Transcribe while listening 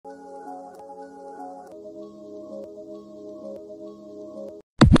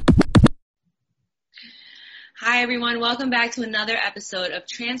everyone. Welcome back to another episode of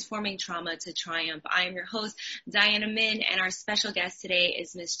Transforming Trauma to Triumph. I am your host, Diana Min, and our special guest today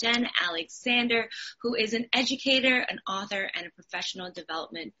is Ms. Jen Alexander, who is an educator, an author, and a professional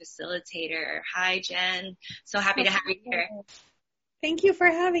development facilitator. Hi, Jen. So happy to have you here. Thank you for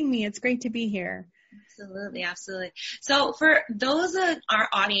having me. It's great to be here. Absolutely, absolutely. So for those of our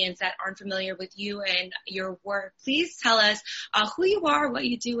audience that aren't familiar with you and your work, please tell us who you are, what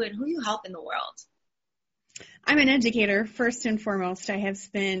you do, and who you help in the world. I'm an educator, first and foremost. I have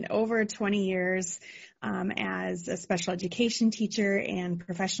spent over 20 years as a special education teacher and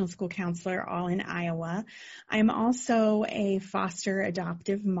professional school counselor, all in Iowa. I'm also a foster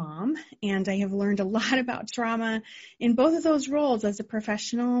adoptive mom, and I have learned a lot about trauma in both of those roles as a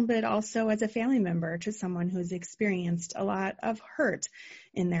professional, but also as a family member to someone who's experienced a lot of hurt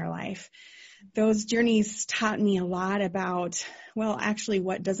in their life. Those journeys taught me a lot about, well, actually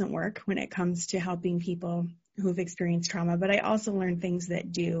what doesn't work when it comes to helping people who've experienced trauma, but I also learned things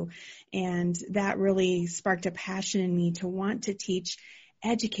that do. And that really sparked a passion in me to want to teach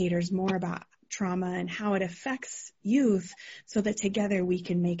educators more about trauma and how it affects youth so that together we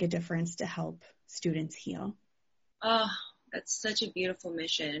can make a difference to help students heal. Oh, that's such a beautiful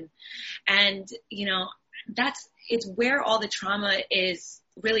mission. And, it's where all the trauma is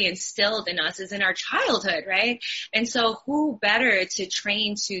really instilled in us is in our childhood, right? And so who better to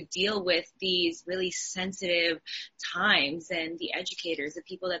train to deal with these really sensitive times than the educators, the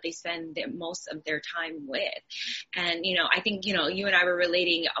people that they spend most of their time with. And, I think, you and I were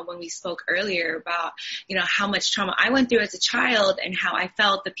relating when we spoke earlier about, how much trauma I went through as a child and how I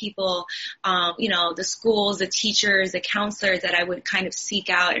felt the people, the schools, the teachers, the counselors that I would kind of seek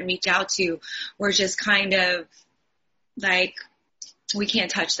out and reach out to were just kind of like, we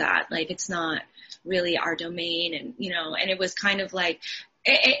can't touch that. Like, it's not really our domain. And, and it was kind of like,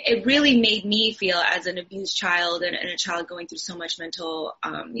 it really made me feel as an abused child and a child going through so much mental,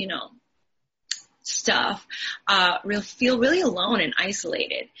 stuff, feel really alone and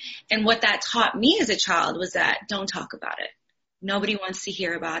isolated. And what that taught me as a child was that don't talk about it. Nobody wants to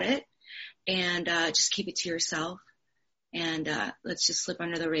hear about it. And, just keep it to yourself. And, let's just slip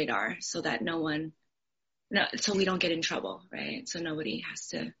under the radar so that so we don't get in trouble, right? So nobody has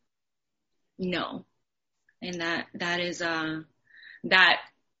to know. And that is, and I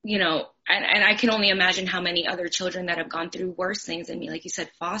can only imagine how many other children that have gone through worse things than me, like you said,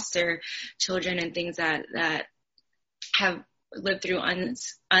 foster children and things that have lived through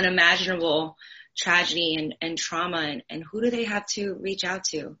unimaginable tragedy and trauma, and who do they have to reach out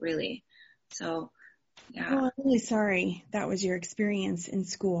to, really? So, yeah. Well, I'm really sorry that was your experience in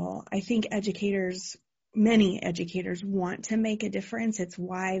school. I think many educators want to make a difference. It's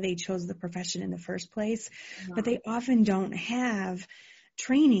why they chose the profession in the first place, but they often don't have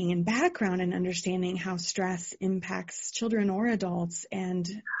training and background in understanding how stress impacts children or adults. And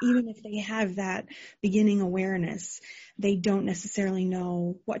even if they have that beginning awareness, they don't necessarily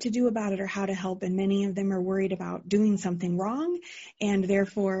know what to do about it or how to help. And many of them are worried about doing something wrong and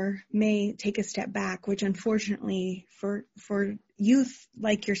therefore may take a step back, which unfortunately for youth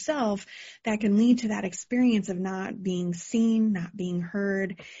like yourself, that can lead to that experience of not being seen, not being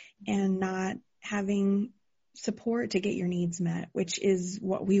heard, and not having support to get your needs met, which is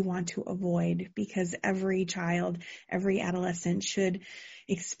what we want to avoid, because every child, every adolescent should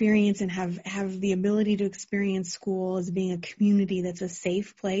experience and have the ability to experience school as being a community that's a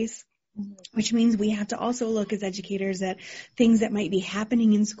safe place, which means we have to also look as educators at things that might be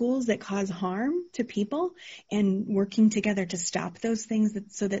happening in schools that cause harm to people and working together to stop those things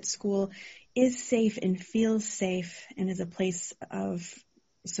so that school is safe and feels safe and is a place of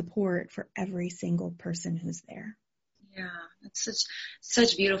support for every single person who's there. Yeah, it's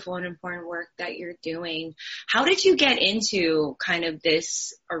such beautiful and important work that you're doing. How did you get into kind of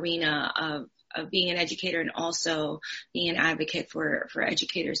this arena of being an educator and also being an advocate for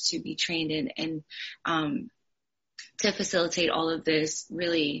educators to be trained in and to facilitate all of this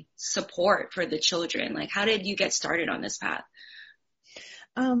really support for the children? Like, how did you get started on this path?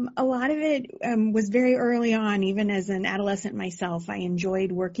 A lot of it was very early on. Even as an adolescent myself, I enjoyed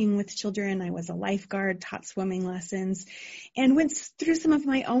working with children. I was a lifeguard, taught swimming lessons, and went through some of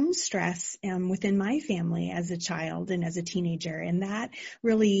my own stress within my family as a child and as a teenager. And that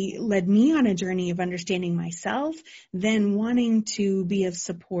really led me on a journey of understanding myself, then wanting to be of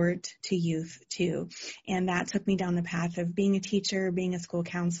support to youth too. And that took me down the path of being a teacher, being a school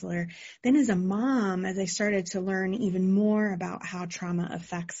counselor. Then as a mom, as I started to learn even more about how trauma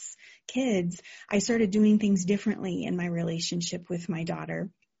affects kids, I started doing things differently in my relationship with my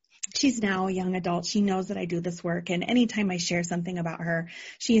daughter. she's now a young adult. She knows that I do this work. And anytime I share something about her,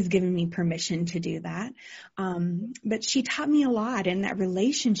 she has given me permission to do that. But she taught me a lot, and that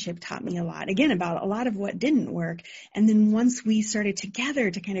relationship taught me a lot, again, about a lot of what didn't work. And then once we started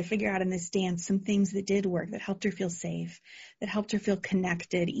together to kind of figure out in this dance some things that did work, that helped her feel safe, that helped her feel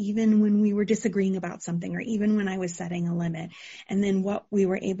connected, even when we were disagreeing about something, or even when I was setting a limit. And then what we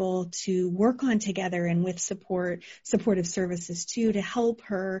were able to work on together, and with supportive services too, to help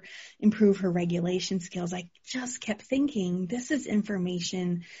her improve her regulation skills. I just kept thinking, this is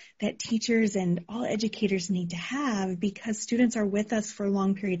information that teachers and all educators need to have, because students are with us for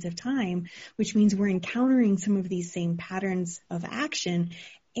long periods of time, which means we're encountering some of these same patterns of action.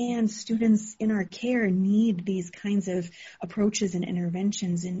 And students in our care need these kinds of approaches and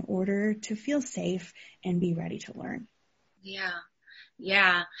interventions in order to feel safe and be ready to learn. Yeah.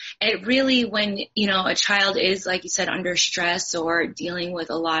 Yeah. It really, when, a child is, like you said, under stress or dealing with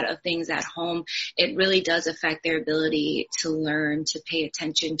a lot of things at home, it really does affect their ability to learn, to pay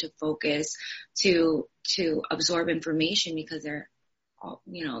attention, to focus, to absorb information, because they're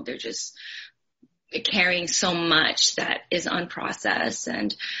just carrying so much that is unprocessed.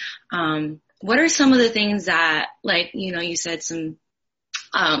 And what are some of the things that, like, you said some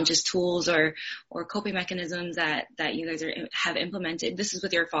just tools or coping mechanisms that you guys have implemented? This is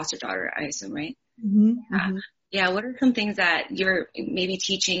with your foster daughter, I assume, right? Mm-hmm, Yeah. mm-hmm. Yeah. What are some things that you're maybe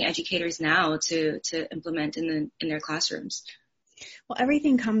teaching educators now to implement in their classrooms? Well,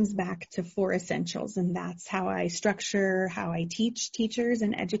 everything comes back to 4 essentials, and that's how I structure, how I teach teachers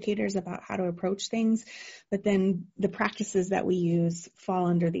and educators about how to approach things. But then the practices that we use fall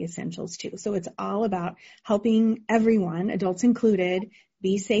under the essentials too. So it's all about helping everyone, adults included,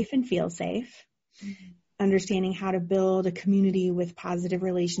 be safe and feel safe. Mm-hmm. Understanding how to build a community with positive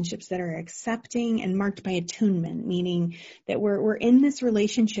relationships that are accepting and marked by attunement, meaning that we're in this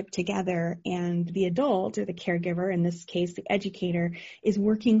relationship together, and the adult, or the caregiver, in this case the educator, is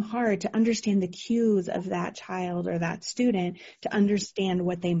working hard to understand the cues of that child or that student to understand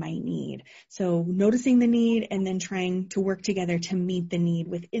what they might need. So noticing the need and then trying to work together to meet the need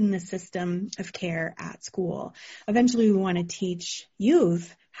within the system of care at school. Eventually we want to teach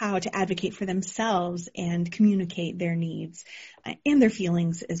youth how to advocate for themselves and communicate their needs and their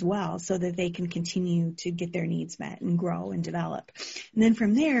feelings as well, so that they can continue to get their needs met and grow and develop. And then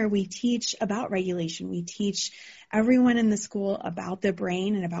from there, we teach about regulation. We teach everyone in the school about the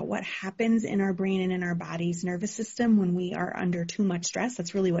brain and about what happens in our brain and in our body's nervous system when we are under too much stress.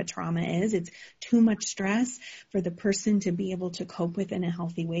 That's really what trauma is. It's too much stress for the person to be able to cope with in a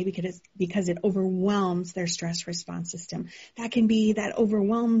healthy way, because it overwhelms their stress response system. That can be that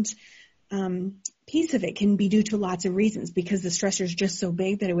overwhelmed piece of it can be due to lots of reasons, because the stressor is just so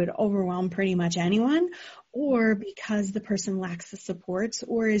big that it would overwhelm pretty much anyone, or because the person lacks the supports,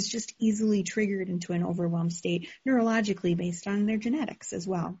 or is just easily triggered into an overwhelmed state neurologically based on their genetics as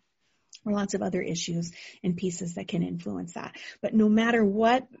well, or lots of other issues and pieces that can influence that. But no matter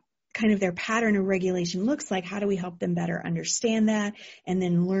what kind of their pattern of regulation looks like, how do we help them better understand that and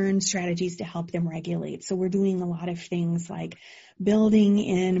then learn strategies to help them regulate? So we're doing a lot of things like building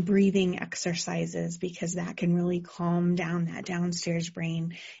in breathing exercises, because that can really calm down that downstairs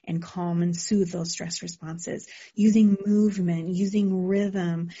brain and calm and soothe those stress responses. Using movement, using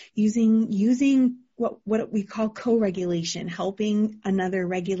rhythm, using what we call co-regulation, helping another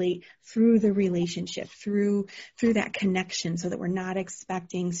regulate through the relationship, through that connection, so that we're not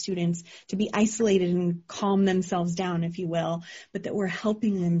expecting students to be isolated and calm themselves down, if you will, but that we're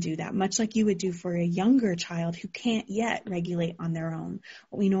helping them do that, much like you would do for a younger child who can't yet regulate on their own.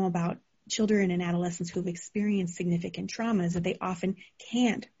 What we know about children and adolescents who have experienced significant trauma is that they often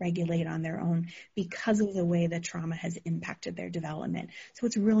can't regulate on their own because of the way that trauma has impacted their development. So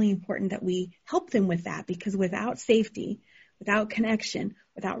it's really important that we help them with that, because without safety, without connection,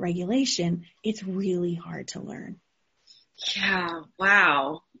 without regulation, it's really hard to learn. Yeah,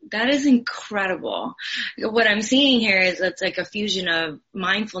 wow. That is incredible. What I'm seeing here is it's like a fusion of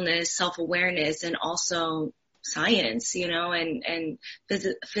mindfulness, self-awareness, and also science, and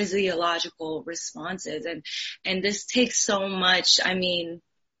physiological responses. And this takes so much,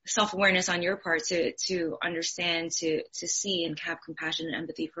 self-awareness on your part to understand, to see and have compassion and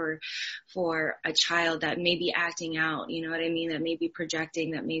empathy for a child that may be acting out, that may be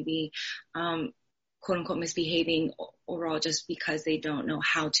projecting, that may be, quote unquote, misbehaving overall just because they don't know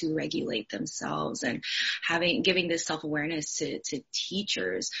how to regulate themselves, and giving this self-awareness to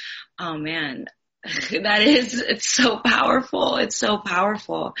teachers. Oh man, it's so powerful. It's so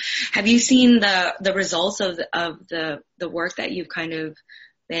powerful. Have you seen the results of the work that you've kind of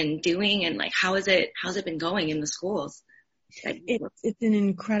been doing, and like, how's it been going in the schools? It's an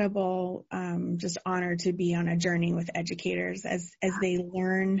incredible just honor to be on a journey with educators as they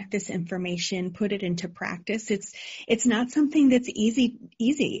learn this information, put it into practice. It's not something that's easy.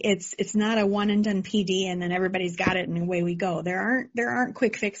 It's not a one and done PD and then everybody's got it and away we go. There aren't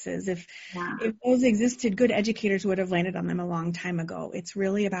quick fixes. If those existed, good educators would have landed on them a long time ago. It's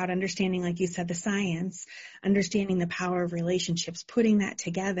really about understanding, like you said, the science, understanding the power of relationships, putting that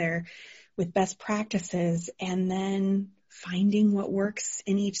together with best practices, and then finding what works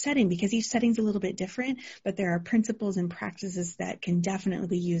in each setting, because each setting's a little bit different, but there are principles and practices that can definitely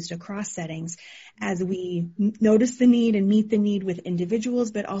be used across settings as we notice the need and meet the need with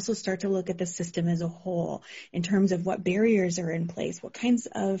individuals, but also start to look at the system as a whole in terms of what barriers are in place, what kinds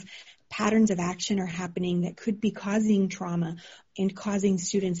of patterns of action are happening that could be causing trauma and causing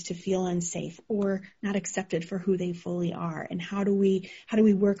students to feel unsafe or not accepted for who they fully are. And how do we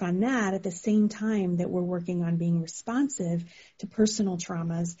work on that at the same time that we're working on being responsive to personal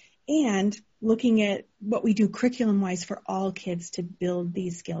traumas and looking at what we do curriculum-wise for all kids to build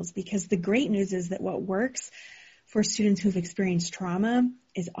these skills? Because the great news is that what works for students who've experienced trauma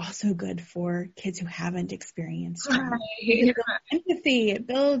is also good for kids who haven't experienced trauma. It builds empathy, it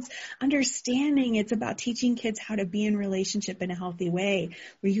builds understanding. It's about teaching kids how to be in relationship in a healthy way,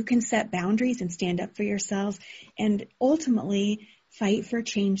 where you can set boundaries and stand up for yourself and ultimately fight for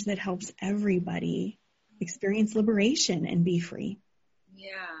change that helps everybody experience liberation and be free. Yeah.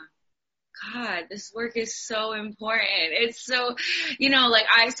 God, this work is so important. It's so,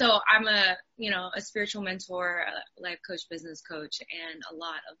 I'm a spiritual mentor, a life coach, business coach, and a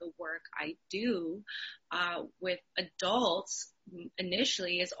lot of the work I do with adults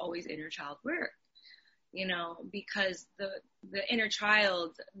initially is always inner child work, because the inner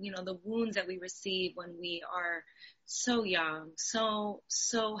child, the wounds that we receive when we are so young, so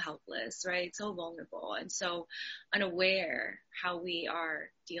helpless, right? So vulnerable and so unaware how we are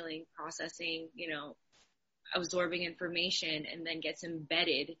dealing, processing, absorbing information, and then gets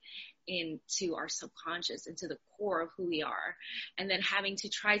embedded into our subconscious, into the core of who we are, and then having to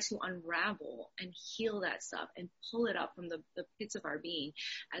try to unravel and heal that stuff and pull it up from the pits of our being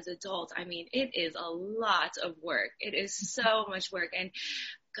as adults. I mean, it is a lot of work. It is so much work. And,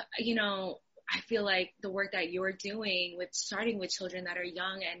 I feel like the work that you're doing with starting with children that are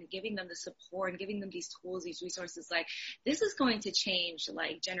young and giving them the support and giving them these tools, these resources, like this is going to change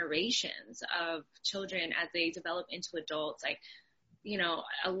like generations of children as they develop into adults. Like,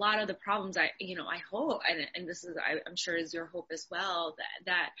 a lot of the problems I hope, and this is, I'm sure is your hope as well,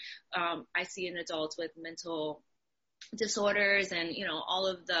 that I see in adults with mental disorders and, all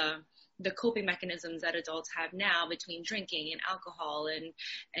of the coping mechanisms that adults have now between drinking and alcohol and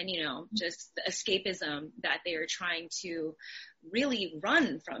just the escapism that they are trying to really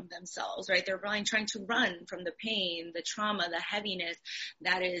run from themselves, right? They're really trying to run from the pain, the trauma, the heaviness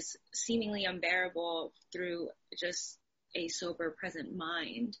that is seemingly unbearable through just a sober, present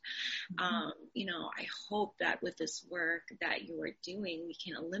mind. I hope that with this work that you are doing, we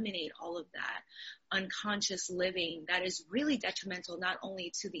can eliminate all of that unconscious living that is really detrimental, not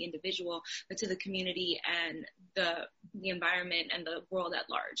only to the individual, but to the community and the environment and the world at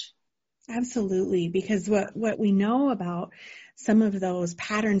large. Absolutely, because what we know about some of those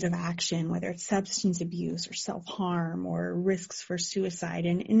patterns of action, whether it's substance abuse or self-harm or risks for suicide,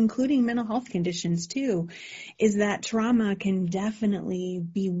 and including mental health conditions too, is that trauma can definitely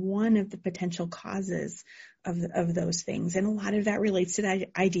be one of the potential causes of those things. And a lot of that relates to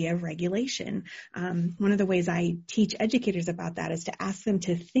that idea of regulation. One of the ways I teach educators about that is to ask them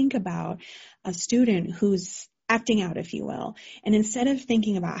to think about a student who's acting out, if you will. And instead of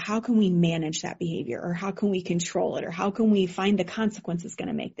thinking about how can we manage that behavior or how can we control it or how can we find the consequences going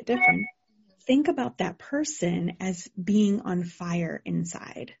to make the difference, think about that person as being on fire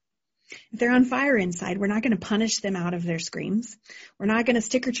inside. If they're on fire inside, we're not going to punish them out of their screams. We're not going to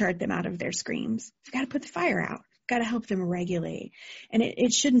sticker chart them out of their screams. We've got to put the fire out. Got to help them regulate. And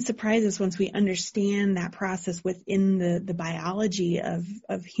it shouldn't surprise us once we understand that process within the biology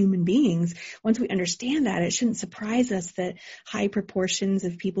of human beings. Once we understand that, it shouldn't surprise us that high proportions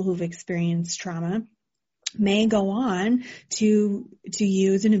of people who've experienced trauma may go on to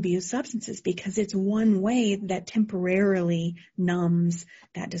use and abuse substances, because it's one way that temporarily numbs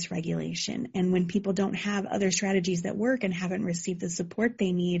that dysregulation. And when people don't have other strategies that work and haven't received the support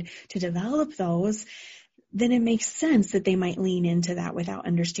they need to develop those, then it makes sense that they might lean into that without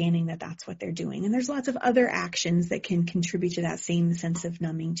understanding that that's what they're doing. And there's lots of other actions that can contribute to that same sense of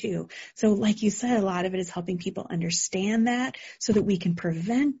numbing too. So like you said, a lot of it is helping people understand that so that we can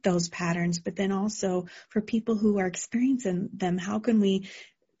prevent those patterns, but then also for people who are experiencing them, how can we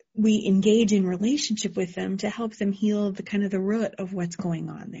we engage in relationship with them to help them heal the kind of the root of what's going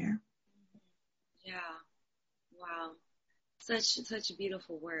on there. Yeah. Wow. Such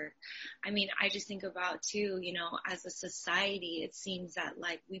beautiful work. I mean, I just think about too, you know, as a society, it seems that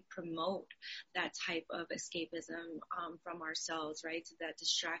like we promote that type of escapism from ourselves, right? To that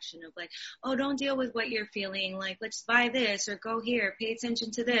distraction of like, oh, don't deal with what you're feeling. Like, let's buy this or go here, pay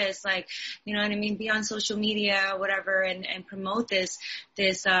attention to this. Like, you know what I mean? Be on social media, whatever, and promote this,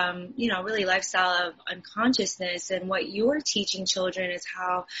 you know, really lifestyle of unconsciousness. And what you're teaching children is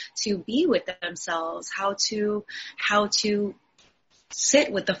how to be with themselves, how to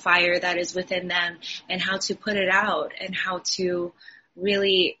sit with the fire that is within them and how to put it out and how to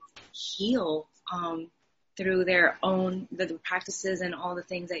really heal through their own the practices and all the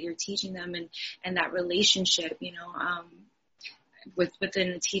things that you're teaching them, and that relationship, you know,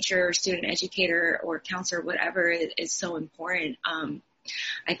 within a teacher, student, educator, or counselor, whatever, is so important.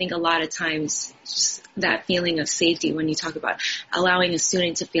 I think a lot of times just that feeling of safety, when you talk about allowing a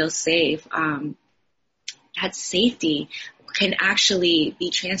student to feel safe, that safety can actually be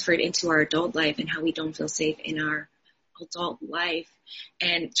transferred into our adult life, and how we don't feel safe in our adult life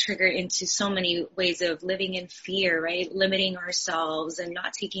and trigger into so many ways of living in fear, right? Limiting ourselves and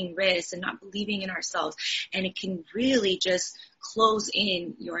not taking risks and not believing in ourselves. And it can really just close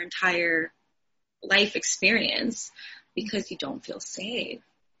in your entire life experience because you don't feel safe.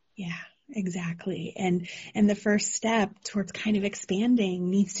 Yeah. Exactly. And the first step towards kind of expanding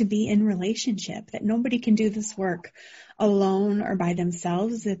needs to be in relationship, that nobody can do this work alone or by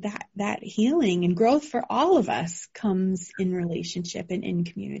themselves, that healing and growth for all of us comes in relationship and in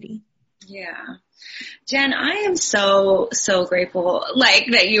community. Yeah. Jen, I am so grateful, like,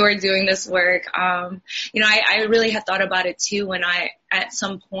 that you are doing this work. You know, I really had thought about it too when at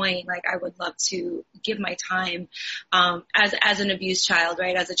some point, like, I would love to give my time, as an abused child,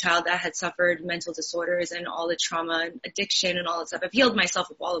 right? As a child that had suffered mental disorders and all the trauma and addiction and all that stuff. I've healed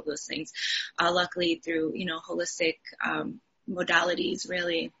myself of all of those things, luckily through, you know, holistic, modalities,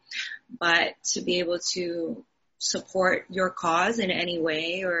 really. But to be able to support your cause in any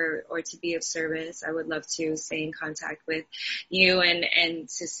way or to be of service, I would love to stay in contact with you and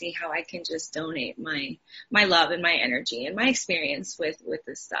to see how I can just donate my love and my energy and my experience with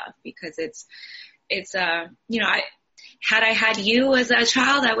this stuff, because it's you know, had I had you as a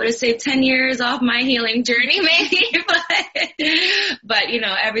child, I would have saved 10 years off my healing journey, maybe, but you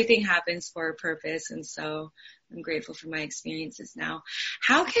know, everything happens for a purpose. And so I'm grateful for my experiences now.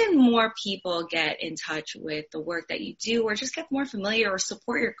 How can more people get in touch with the work that you do, or just get more familiar or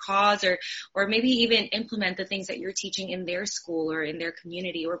support your cause, or maybe even implement the things that you're teaching in their school or in their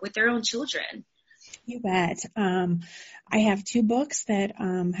community or with their own children? You bet. I have 2 books that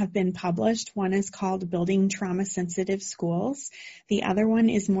have been published. One is called Building Trauma-Sensitive Schools. The other one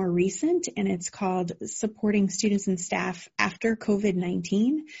is more recent, and it's called Supporting Students and Staff After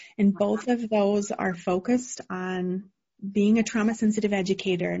COVID-19. And both of those are focused on being a trauma-sensitive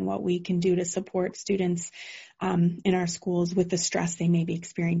educator and what we can do to support students in our schools with the stress they may be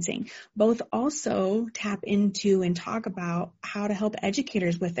experiencing. Both also tap into and talk about how to help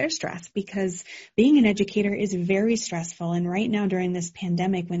educators with their stress, because being an educator is very stressful. And right now during this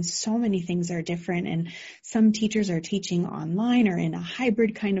pandemic, when so many things are different and some teachers are teaching online or in a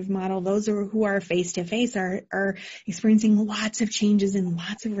hybrid kind of model, those who are face-to-face are experiencing lots of changes and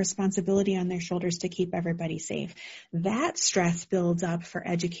lots of responsibility on their shoulders to keep everybody safe. That stress builds up for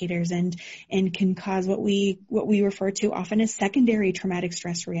educators and can cause what we refer to often as secondary traumatic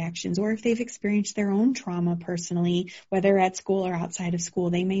stress reactions, or if they've experienced their own trauma personally, whether at school or outside of school,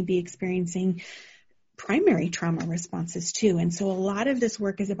 they may be experiencing primary trauma responses too. And so a lot of this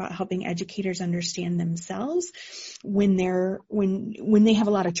work is about helping educators understand themselves when they have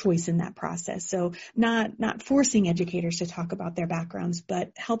a lot of choice in that process. So not forcing educators to talk about their backgrounds,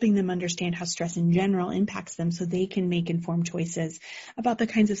 but helping them understand how stress in general impacts them so they can make informed choices about the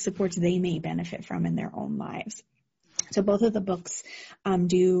kinds of supports they may benefit from in their own lives. So both of the books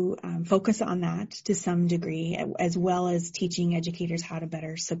do focus on that to some degree, as well as teaching educators how to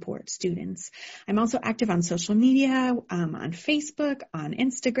better support students. I'm also active on social media, on Facebook, on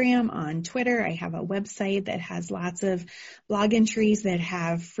Instagram, on Twitter. I have a website that has lots of blog entries that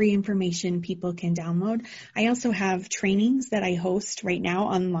have free information people can download. I also have trainings that I host right now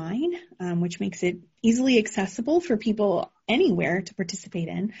online, which makes it easily accessible for people anywhere to participate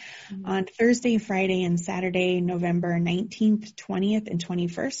in. On Thursday, Friday, and Saturday, November 19th, 20th, and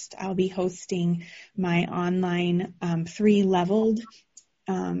 21st, I'll be hosting my online 3-leveled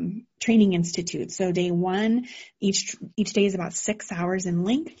training institute. So day one, each day is about 6 hours in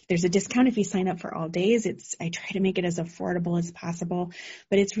length. There's a discount if you sign up for all days. I try to make it as affordable as possible,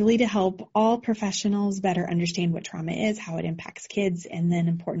 but it's really to help all professionals better understand what trauma is, how it impacts kids, and then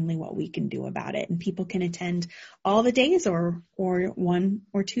importantly, what we can do about it. And people can attend all the days or 1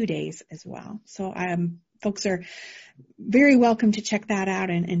 or 2 days as well. So folks are very welcome to check that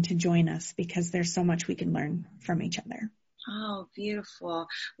out and to join us, because there's so much we can learn from each other. Oh, beautiful.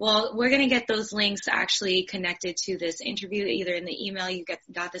 Well, we're going to get those links actually connected to this interview, either in the email you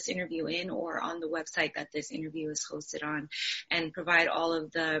got this interview in or on the website that this interview is hosted on, and provide all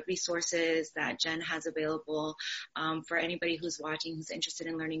of the resources that Jen has available for anybody who's watching, who's interested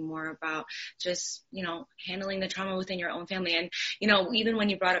in learning more about just, handling the trauma within your own family. And, even when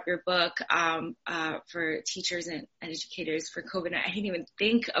you brought up your book for teachers and educators for COVID, I didn't even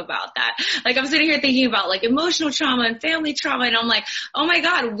think about that. Like, I'm sitting here thinking about like emotional trauma and family trauma, and I'm like, oh my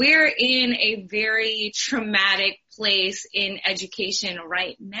God, we're in a very traumatic place in education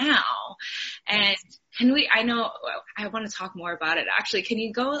right now. And I know I want to talk more about it actually. Can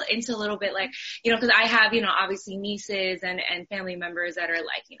you go into a little bit like, because I have, obviously nieces and family members that are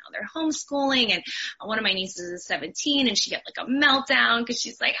like, they're homeschooling, and one of my nieces is 17 and she got like a meltdown because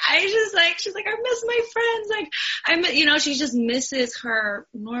she's like, I miss my friends. She just misses her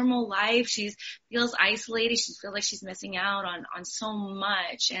normal life. She feels isolated. She feels like she's missing out on so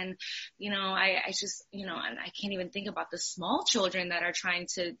much. And, I just, and I can't even think about the small children that are trying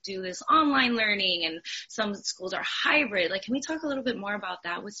to do this online learning, and some schools are hybrid. Like, can we talk a little bit more about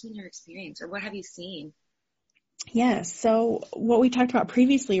that? What's been your experience, or what have you seen? Yes. So what we talked about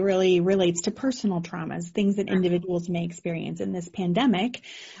previously really relates to personal traumas, things that individuals may experience. And this pandemic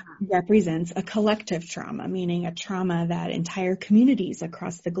represents a collective trauma, meaning a trauma that entire communities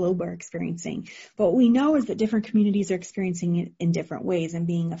across the globe are experiencing. But what we know is that different communities are experiencing it in different ways and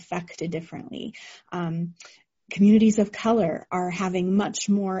being affected differently. Communities of color are having much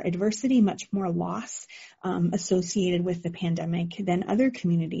more adversity, much more loss associated with the pandemic than other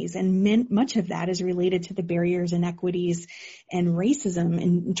communities. And much of that is related to the barriers, inequities, and racism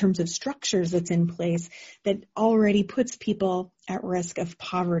in terms of structures that's in place that already puts people at risk of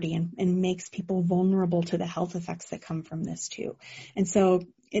poverty and makes people vulnerable to the health effects that come from this too. And so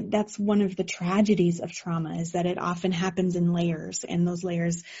that's one of the tragedies of trauma, is that it often happens in layers, and those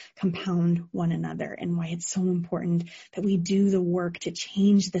layers compound one another, and why it's so important that we do the work to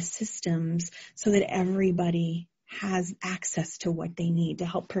change the systems so that everybody has access to what they need to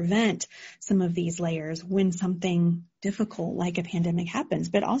help prevent some of these layers when something difficult like a pandemic happens,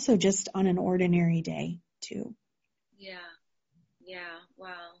 but also just on an ordinary day too. Yeah.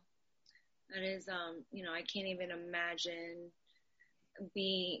 Wow. That is, I can't even imagine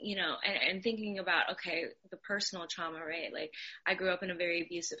being, and thinking about, okay, the personal trauma, right? Like, I grew up in a very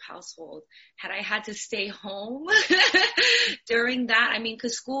abusive household. Had I had to stay home during that,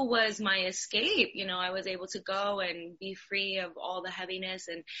 because school was my escape, I was able to go and be free of all the heaviness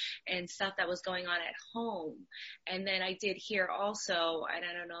and stuff that was going on at home. And then I did hear also, and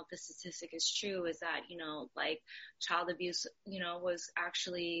I don't know if the statistic is true, is that, like child abuse, was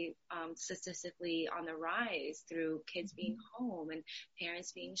actually statistically on the rise through kids being home and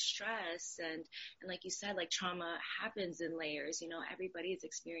parents being stressed. And like you said, like, trauma happens in layers. Everybody is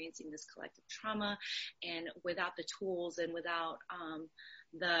experiencing this collective trauma, and without the tools and without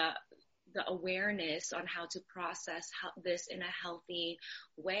the awareness on how to process this in a healthy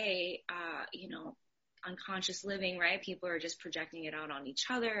way, unconscious living, right? People are just projecting it out on each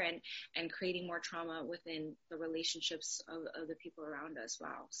other and creating more trauma within the relationships of the people around us.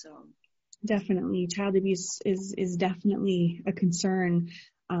 Wow. So definitely, child abuse is definitely a concern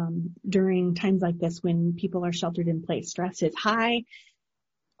during times like this when people are sheltered in place. Stress is high.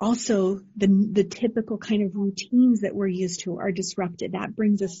 Also, the typical kind of routines that we're used to are disrupted. That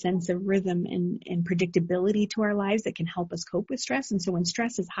brings a sense of rhythm and predictability to our lives that can help us cope with stress. And so when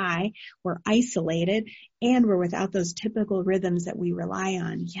stress is high, we're isolated and we're without those typical rhythms that we rely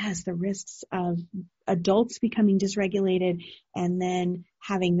on. Yes, the risks of adults becoming dysregulated and then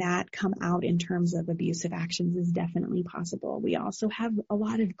having that come out in terms of abusive actions is definitely possible. We also have a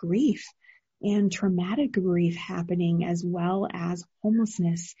lot of grief and traumatic grief happening, as well as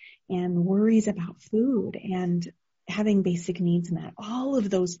homelessness and worries about food and having basic needs met. All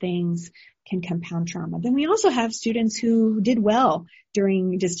of those things can compound trauma. Then we also have students who did well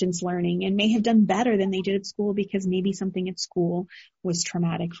during distance learning and may have done better than they did at school because maybe something at school was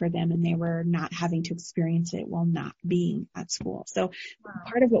traumatic for them and they were not having to experience it while not being at school. So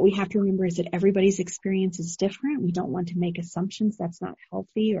part of what we have to remember is that everybody's experience is different. We don't want to make assumptions. That's not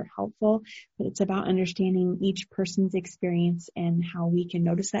healthy or helpful, but it's about understanding each person's experience and how we can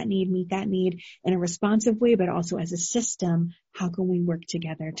notice that need, meet that need in a responsive way, but also as a system, how can we work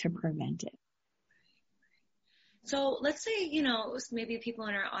together to prevent it? So let's say, maybe people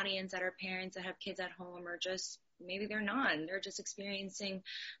in our audience that are parents that have kids at home, or just maybe they're not, and they're just experiencing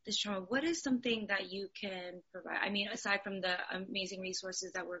this trauma. What is something that you can provide? I mean, aside from the amazing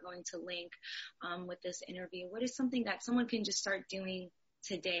resources that we're going to link with this interview, what is something that someone can just start doing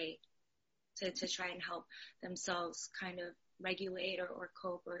today to try and help themselves kind of regulate or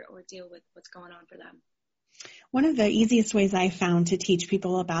cope or deal with what's going on for them? One of the easiest ways I found to teach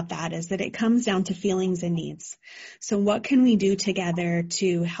people about that is that it comes down to feelings and needs. So what can we do together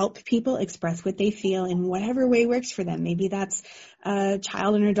to help people express what they feel in whatever way works for them? Maybe that's a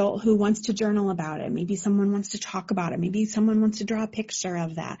child or adult who wants to journal about it. Maybe someone wants to talk about it. Maybe someone wants to draw a picture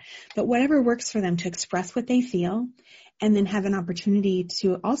of that. But whatever works for them to express what they feel, and then have an opportunity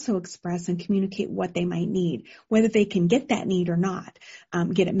to also express and communicate what they might need, whether they can get that need or not,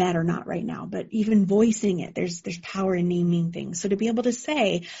 get it met or not right now. But even voicing it, there's power in naming things. So to be able to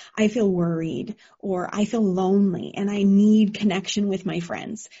say, I feel worried, or I feel lonely, and I need connection with my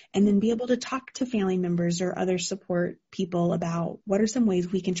friends, and then be able to talk to family members or other support people about what are some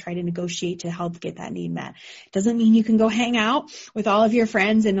ways we can try to negotiate to help get that need met. Doesn't mean you can go hang out with all of your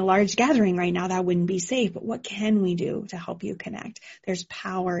friends in a large gathering right now. That wouldn't be safe. But what can we do to help you connect? There's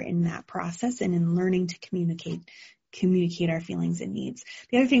power in that process and in learning to communicate our feelings and needs.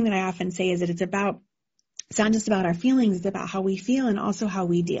 The other thing that I often say is that it's not just about our feelings, it's about how we feel and also how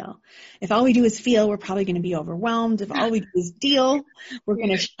we deal. If all we do is feel, we're probably going to be overwhelmed. If all we do is deal, we're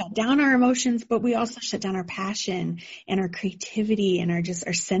going to shut down our emotions, but we also shut down our passion and our creativity and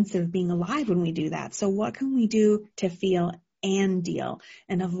our sense of being alive when we do that. So what can we do to feel and deal?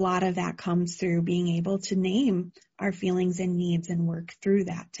 And a lot of that comes through being able to name our feelings and needs and work through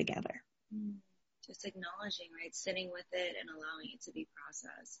that together. Just acknowledging, right? Sitting with it and allowing it to be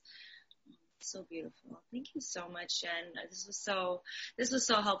processed. So beautiful. Thank you so much, Jen. This was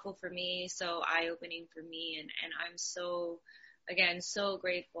so helpful for me, so eye-opening for me, and I'm so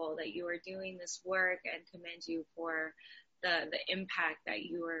grateful that you are doing this work, and commend you for the impact that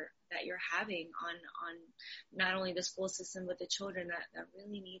you're having on not only the school system but the children that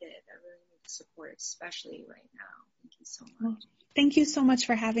really need it, that really need the support, especially right now. Thank you so much. Thank you so much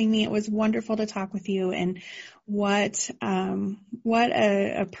for having me. It was wonderful to talk with you, and what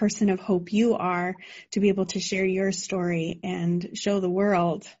a person of hope you are to be able to share your story and show the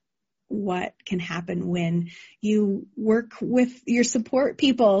world what can happen when you work with your support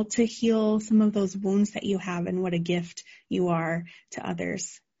people to heal some of those wounds that you have, and what a gift you are to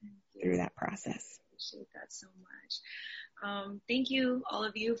others through that process. I appreciate that so much. Thank you, all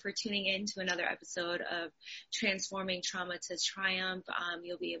of you, for tuning in to another episode of Transforming Trauma to Triumph.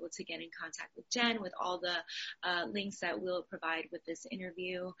 You'll be able to get in contact with Jen with all the links that we'll provide with this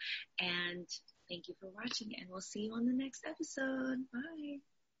interview. And thank you for watching, and we'll see you on the next episode. Bye.